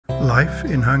Life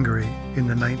in Hungary in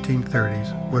the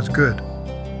 1930s was good.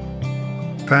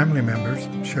 Family members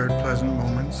shared pleasant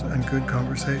moments and good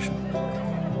conversation.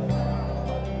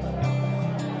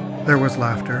 There was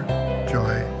laughter,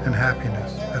 joy, and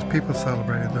happiness as people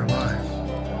celebrated their lives.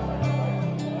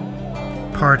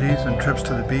 Parties and trips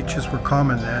to the beaches were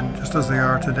common then, just as they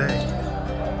are today.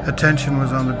 Attention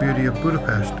was on the beauty of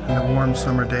Budapest in the warm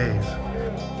summer days.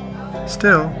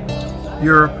 Still,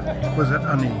 Europe was at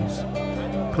unease.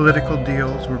 Political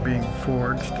deals were being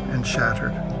forged and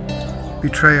shattered.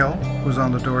 Betrayal was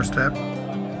on the doorstep.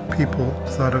 People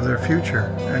thought of their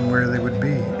future and where they would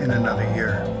be in another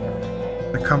year.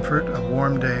 The comfort of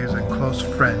warm days and close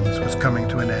friends was coming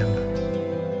to an end.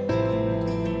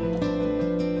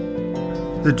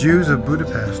 The Jews of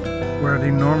Budapest were at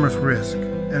enormous risk,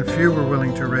 and few were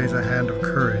willing to raise a hand of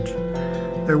courage.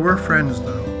 There were friends,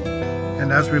 though,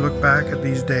 and as we look back at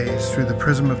these days through the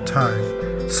prism of time,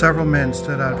 several men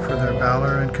stood out for their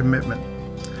valor and commitment,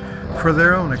 for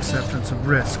their own acceptance of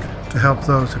risk to help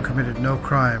those who committed no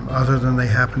crime other than they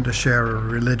happened to share a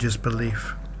religious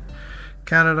belief.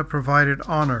 Canada provided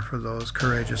honor for those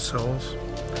courageous souls.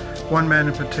 One man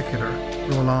in particular,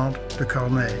 Roland de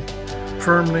Cornay,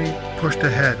 firmly pushed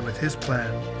ahead with his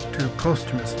plan to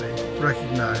posthumously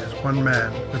recognize one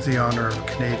man with the honor of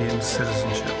Canadian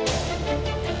citizenship.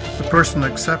 The person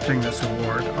accepting this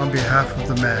award on behalf of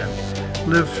the man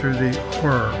lived through the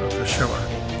horror of the Shoah.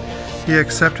 He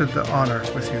accepted the honor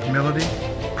with humility,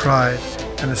 pride,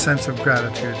 and a sense of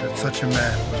gratitude that such a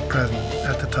man was present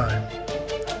at the time.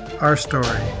 Our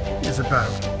story is about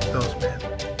those men.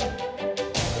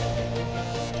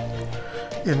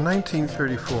 In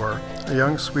 1934, a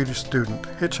young Swedish student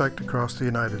hitchhiked across the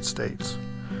United States.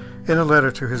 In a letter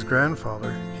to his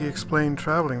grandfather, he explained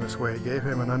traveling this way gave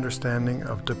him an understanding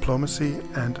of diplomacy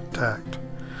and tact.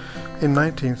 In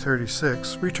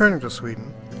 1936, returning to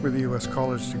Sweden with a U.S.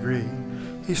 college degree,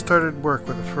 he started work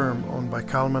with a firm owned by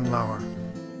Kalman Lauer.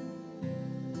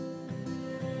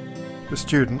 The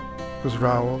student was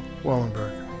Raoul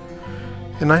Wallenberg.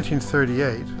 In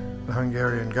 1938, the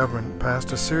Hungarian government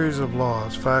passed a series of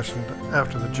laws fashioned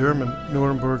after the German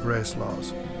Nuremberg race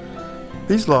laws.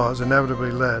 These laws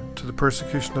inevitably led to the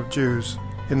persecution of Jews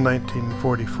in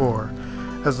 1944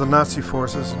 as the Nazi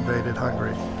forces invaded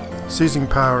Hungary, seizing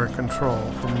power and control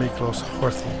from Miklos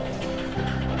Horthy.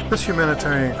 This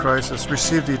humanitarian crisis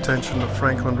received the attention of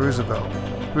Franklin Roosevelt,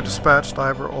 who dispatched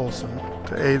Ivar Olsen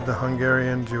to aid the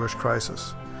Hungarian Jewish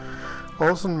crisis.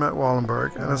 Olsen met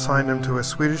Wallenberg and assigned him to a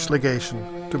Swedish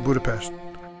legation to Budapest.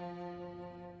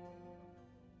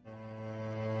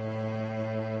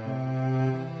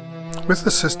 With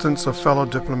assistance of fellow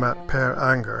diplomat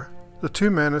Preger, the two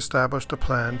men established a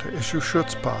plan to issue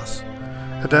Schutzpass,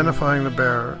 identifying the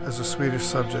bearer as a Swedish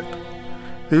subject.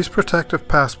 These protective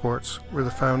passports were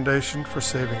the foundation for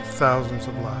saving thousands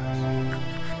of lives.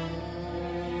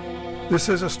 This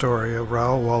is a story of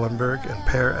Raoul Wallenberg and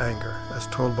Preger, as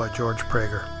told by George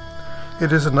Preger.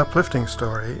 It is an uplifting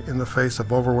story in the face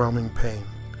of overwhelming pain.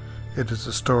 It is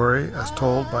a story, as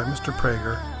told by Mr.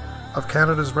 Preger, of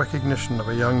Canada's recognition of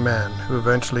a young man who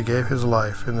eventually gave his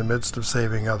life in the midst of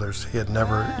saving others he had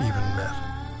never even met.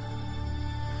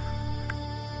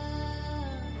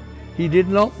 He did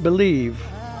not believe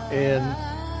in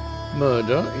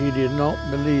murder. He did not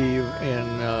believe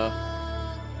in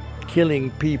killing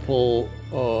people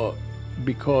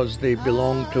because they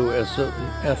belonged to a certain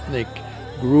ethnic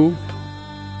group.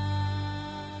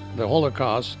 The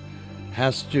Holocaust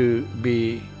has to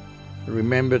be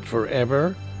remembered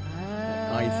forever.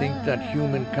 I think that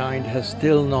humankind has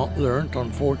still not learned,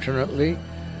 unfortunately.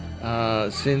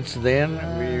 Since then,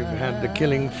 we've had the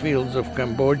killing fields of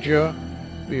Cambodia,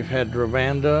 we've had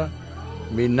Rwanda,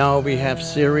 now we have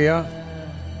Syria.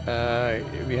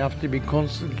 We have to be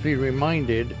constantly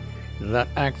reminded that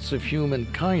acts of human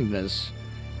kindness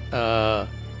are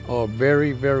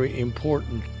very, very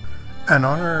important. An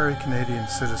honorary Canadian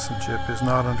citizenship is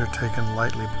not undertaken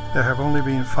lightly. There have only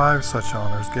been 5 such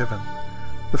honors given,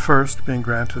 the first being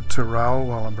granted to Raoul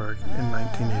Wallenberg in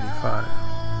 1985.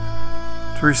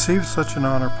 To receive such an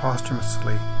honor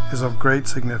posthumously is of great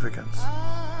significance.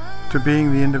 To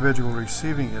being the individual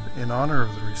receiving it in honor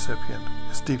of the recipient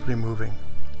is deeply moving.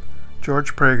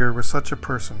 George Preger was such a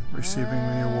person receiving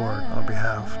the award on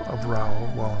behalf of Raoul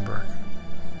Wallenberg.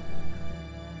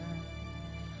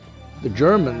 The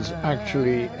Germans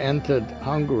actually entered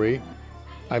Hungary,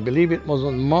 I believe it was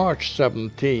on March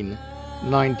 17,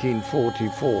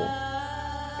 1944.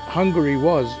 Hungary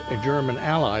was a German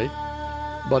ally,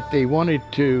 but they wanted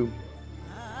to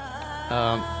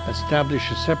establish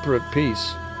a separate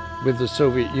peace with the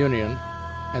Soviet Union,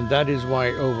 And that is why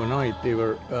overnight they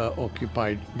were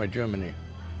occupied by Germany.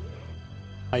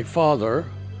 My father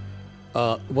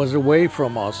was away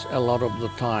from us a lot of the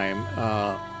time.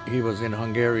 He was in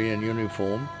Hungarian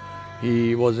uniform.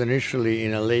 He was initially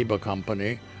in a labor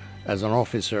company as an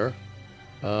officer.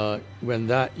 When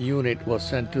that unit was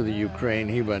sent to the Ukraine,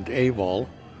 he went AWOL,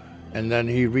 and then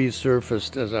he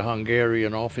resurfaced as a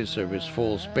Hungarian officer with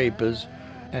false papers,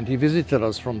 and he visited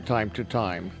us from time to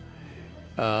time.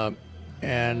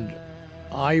 And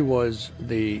I was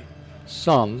the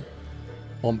son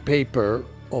on paper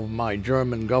of my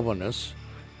German governess,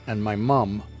 and my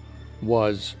mom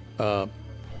was her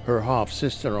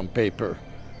half-sister on paper.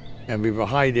 And we were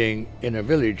hiding in a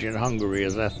village in Hungary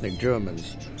as ethnic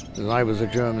Germans. And I was a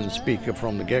German speaker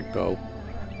from the get-go,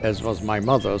 as was my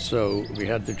mother, so we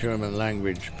had the German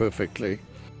language perfectly.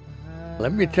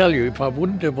 Let me tell you, if I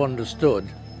wouldn't have understood,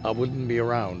 I wouldn't be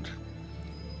around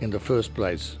in the first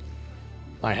place.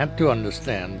 I had to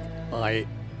understand. I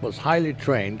was highly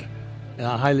trained, and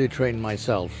I highly trained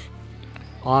myself.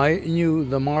 I knew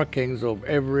the markings of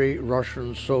every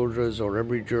Russian soldier's or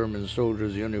every German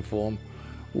soldier's uniform,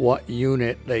 what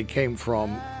unit they came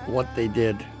from, what they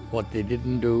did, what they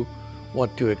didn't do,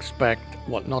 what to expect,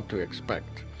 what not to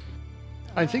expect.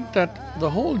 I think that the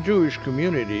whole Jewish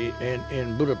community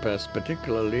in Budapest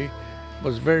particularly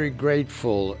was very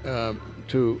grateful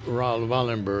to Raoul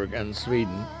Wallenberg and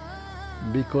Sweden,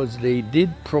 because they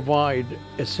did provide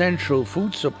essential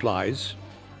food supplies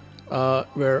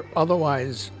where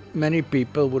otherwise many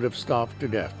people would have starved to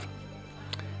death.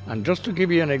 And just to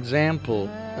give you an example,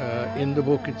 in the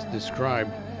book it's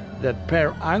described that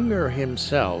Preger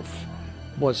himself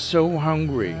was so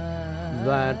hungry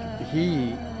that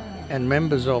he and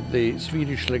members of the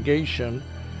Swedish legation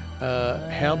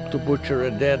helped to butcher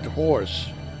a dead horse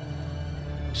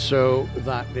so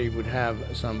that they would have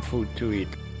some food to eat.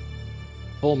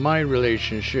 All my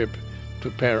relationship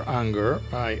to Preger,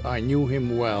 I knew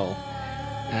him well,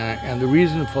 and the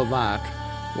reason for that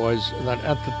was that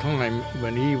at the time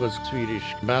when he was Swedish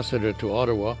Ambassador to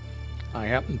Ottawa, I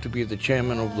happened to be the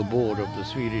chairman of the board of the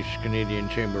Swedish-Canadian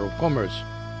Chamber of Commerce.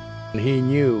 And he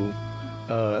knew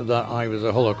that I was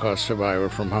a Holocaust survivor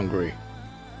from Hungary.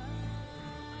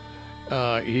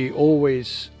 He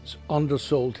always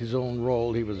undersold his own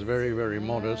role. He was very, very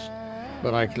modest.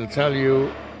 But I can tell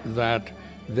you that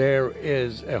there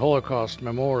is a Holocaust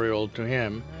memorial to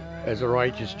him as a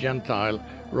righteous Gentile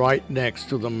right next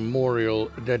to the memorial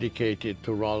dedicated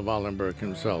to Raoul Wallenberg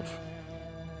himself.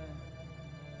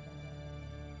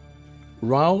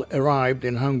 Raoul arrived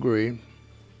in Hungary,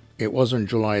 it was on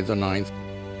July the 9th,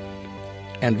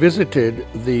 and visited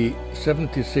the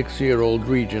 76-year-old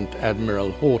regent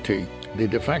Admiral Horthy, the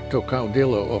de facto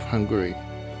caudillo of Hungary,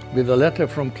 with a letter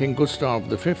from King Gustav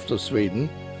V of Sweden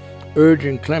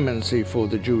urging clemency for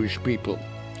the Jewish people.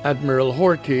 Admiral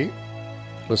Horthy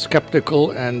was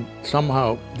skeptical and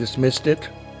somehow dismissed it.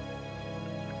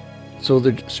 So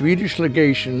the Swedish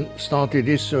legation started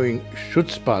issuing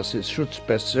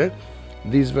Schutzpässe.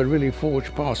 These were really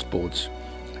forged passports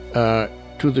to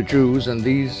the Jews, and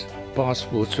these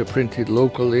passports were printed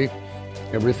locally.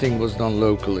 Everything was done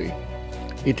locally.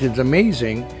 It is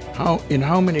amazing in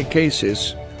how many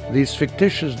cases these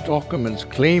fictitious documents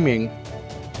claiming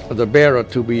the bearer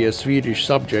to be a Swedish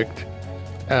subject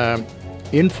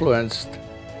influenced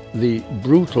the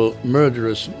brutal,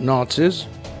 murderous Nazis.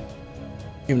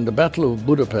 In the Battle of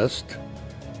Budapest,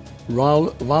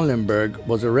 Raoul Wallenberg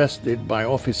was arrested by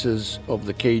officers of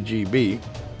the KGB,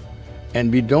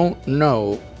 and we don't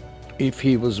know if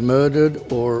he was murdered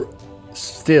or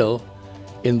still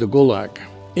in the Gulag.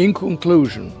 In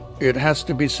conclusion, it has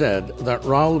to be said that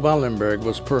Raoul Wallenberg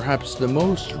was perhaps the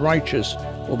most righteous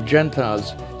of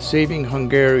Gentiles, saving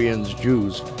Hungarians,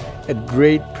 Jews, at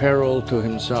great peril to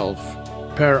himself.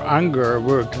 Preger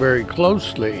worked very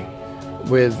closely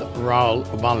with Raoul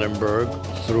Wallenberg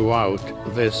throughout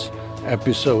this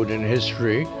episode in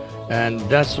history, and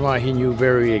that's why he knew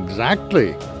very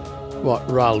exactly what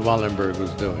Raoul Wallenberg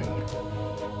was doing.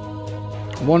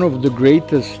 One of the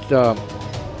greatest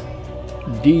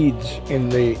deeds in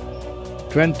the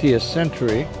 20th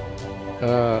century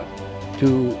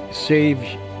to save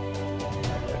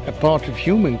a part of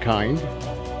humankind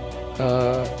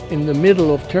in the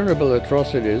middle of terrible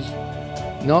atrocities,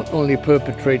 not only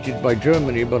perpetrated by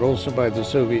Germany, but also by the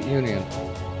Soviet Union.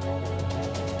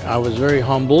 I was very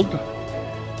humbled.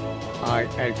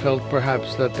 I felt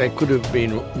perhaps that there could have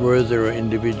been worthier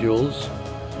individuals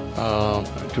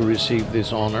to receive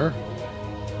this honor,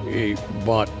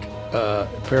 but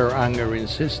Preger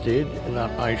insisted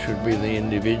that I should be the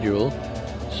individual,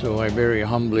 so I very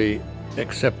humbly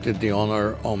accepted the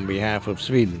honor on behalf of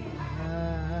Sweden.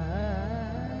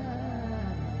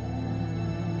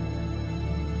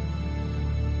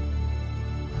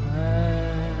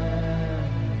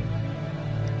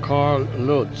 Karl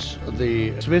Lutz,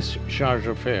 the Swiss charge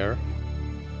d'affaires,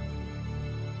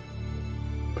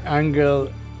 Angel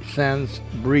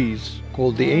Sans-Brise,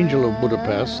 called the Angel of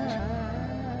Budapest,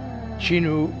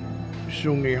 Chinu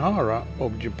Sugihara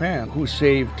of Japan, who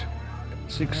saved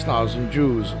 6,000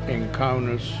 Jews in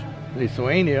Kaunas,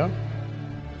 Lithuania,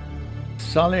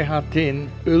 Selahattin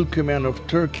Ülkümen of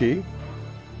Turkey,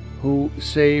 who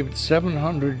saved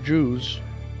 700 Jews,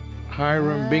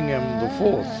 Hiram Bingham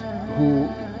IV, who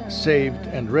saved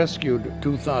and rescued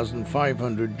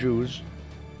 2,500 Jews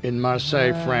in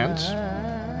Marseille, France.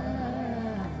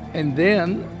 And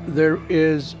then there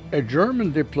is a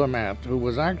German diplomat who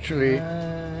was actually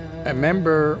a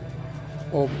member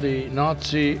of the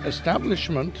Nazi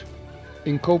establishment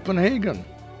in Copenhagen,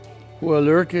 who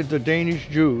alerted the Danish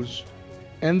Jews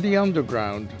and the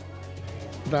underground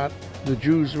that the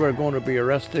Jews were going to be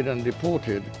arrested and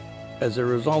deported, as a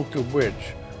result of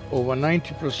which over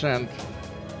 90%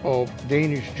 of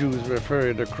Danish Jews were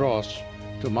ferried across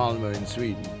to Malmö in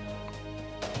Sweden.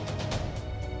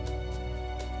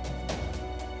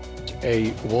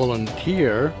 A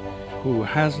volunteer who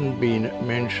hasn't been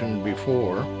mentioned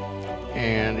before,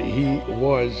 and he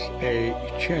was a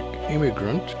Czech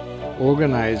immigrant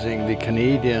organizing the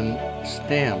Canadian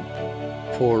stamp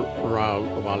for Raoul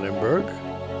Wallenberg.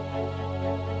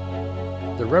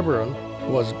 The Reverend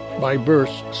was by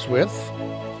birth Swiss.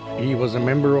 He was a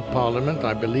member of Parliament,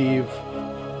 I believe,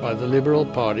 by the Liberal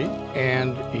Party,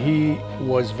 and he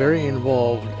was very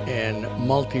involved in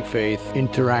multi-faith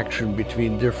interaction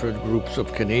between different groups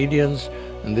of Canadians,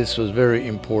 and this was very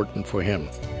important for him.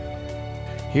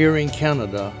 Here in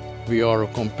Canada, we are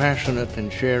a compassionate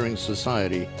and sharing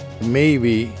society. May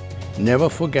we never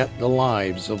forget the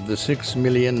lives of the 6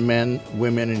 million men,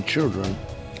 women, and children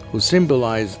who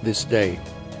symbolize this day.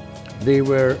 They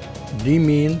were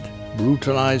demeaned,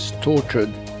 brutalized, tortured,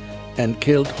 and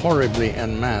killed horribly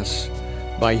en masse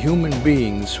by human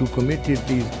beings who committed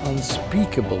these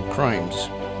unspeakable crimes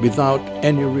without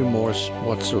any remorse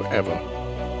whatsoever.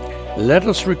 Let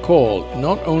us recall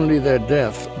not only their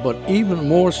death, but even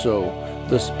more so,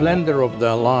 the splendor of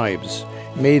their lives.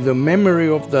 May the memory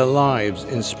of their lives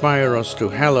inspire us to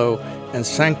hallow and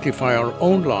sanctify our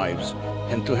own lives,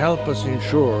 and to help us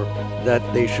ensure that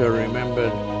they shall be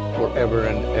remembered forever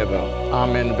and ever.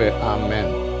 Amen ve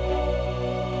Amen.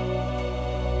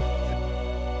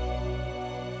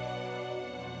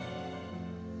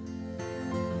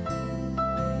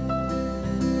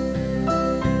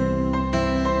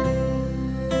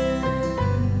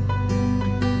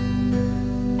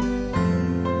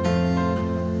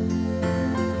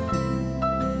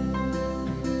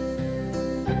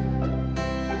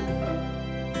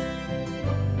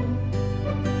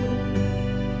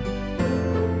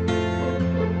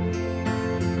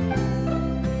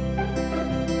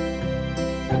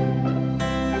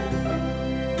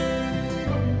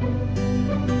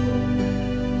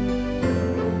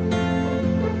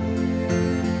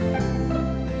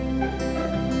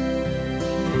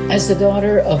 As the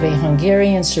daughter of a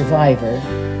Hungarian survivor,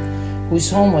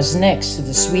 whose home was next to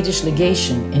the Swedish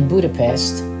legation in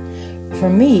Budapest, for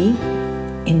me,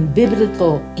 in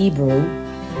biblical Hebrew,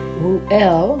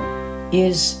 Ruel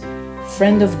is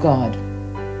friend of God.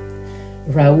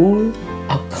 Raoul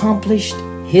accomplished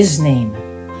his name.